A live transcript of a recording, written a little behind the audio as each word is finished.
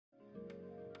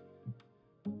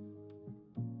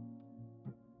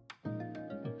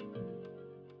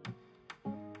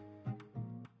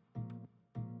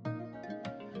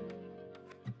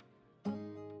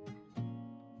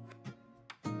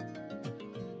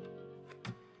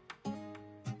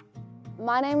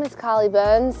My name is Carly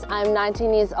Burns. I'm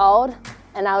 19 years old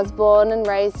and I was born and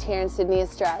raised here in Sydney,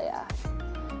 Australia.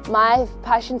 My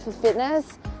passion for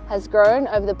fitness has grown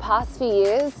over the past few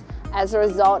years as a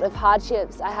result of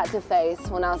hardships I had to face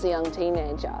when I was a young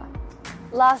teenager.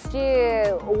 Last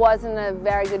year wasn't a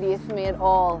very good year for me at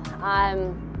all.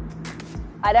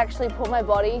 I'd actually put my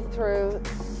body through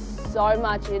so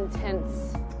much intense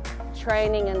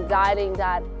training and dieting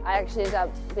that I actually ended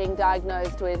up being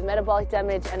diagnosed with metabolic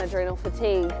damage and adrenal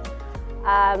fatigue.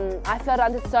 I felt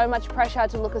under so much pressure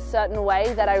to look a certain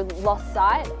way that I lost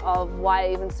sight of why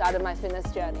I even started my fitness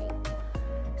journey.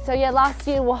 So yeah, last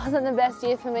year wasn't the best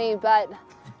year for me, but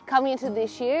coming into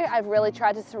this year, I've really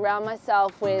tried to surround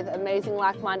myself with amazing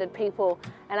like-minded people,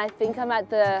 and I think I'm at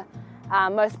the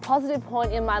most positive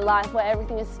point in my life where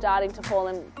everything is starting to fall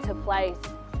into place.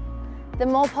 The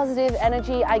more positive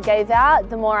energy I gave out,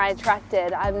 the more I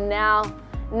attracted. I'm now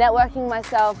networking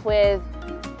myself with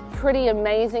pretty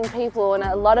amazing people, and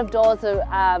a lot of doors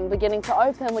are beginning to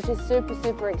open, which is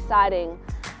super exciting.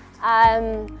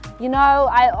 You know,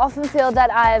 I often feel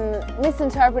that I'm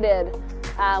misinterpreted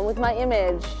with my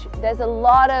image. There's a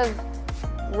lot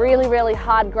of really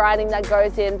hard grinding that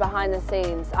goes in behind the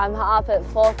scenes. I'm up at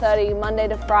 4:30 Monday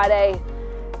to Friday,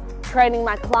 training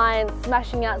my clients,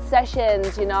 smashing out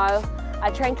sessions, you know. I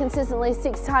train consistently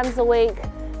 6 times a week.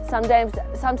 Sometimes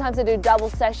I do double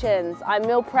sessions. I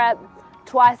meal prep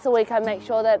twice a week. I make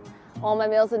sure that all my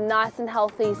meals are nice and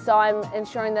healthy, so I'm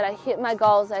ensuring that I hit my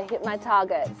goals, I hit my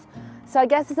targets. So I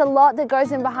guess there's a lot that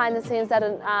goes in behind the scenes that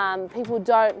people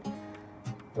don't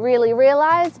really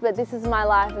realize, but this is my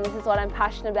life and this is what I'm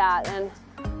passionate about, and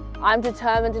I'm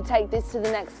determined to take this to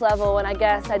the next level, and I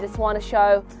guess I just want to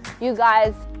show you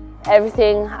guys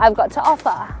everything I've got to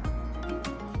offer.